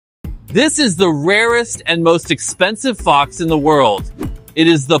This is the rarest and most expensive fox in the world. It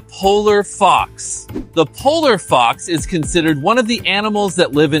is the polar fox. The polar fox is considered one of the animals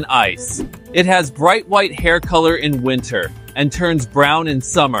that live in ice. It has bright white hair color in winter and turns brown in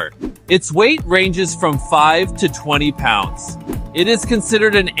summer. Its weight ranges from 5 to 20 pounds. It is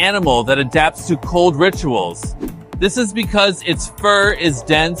considered an animal that adapts to cold rituals. This is because its fur is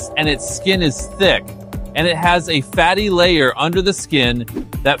dense and its skin is thick, and it has a fatty layer under the skin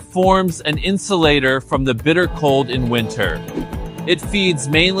that forms an insulator from the bitter cold in winter. It feeds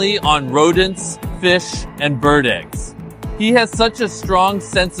mainly on rodents, fish, and bird eggs. He has such a strong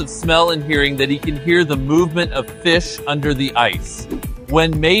sense of smell and hearing that he can hear the movement of fish under the ice.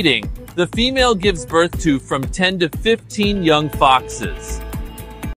 When mating, the female gives birth to from 10 to 15 young foxes.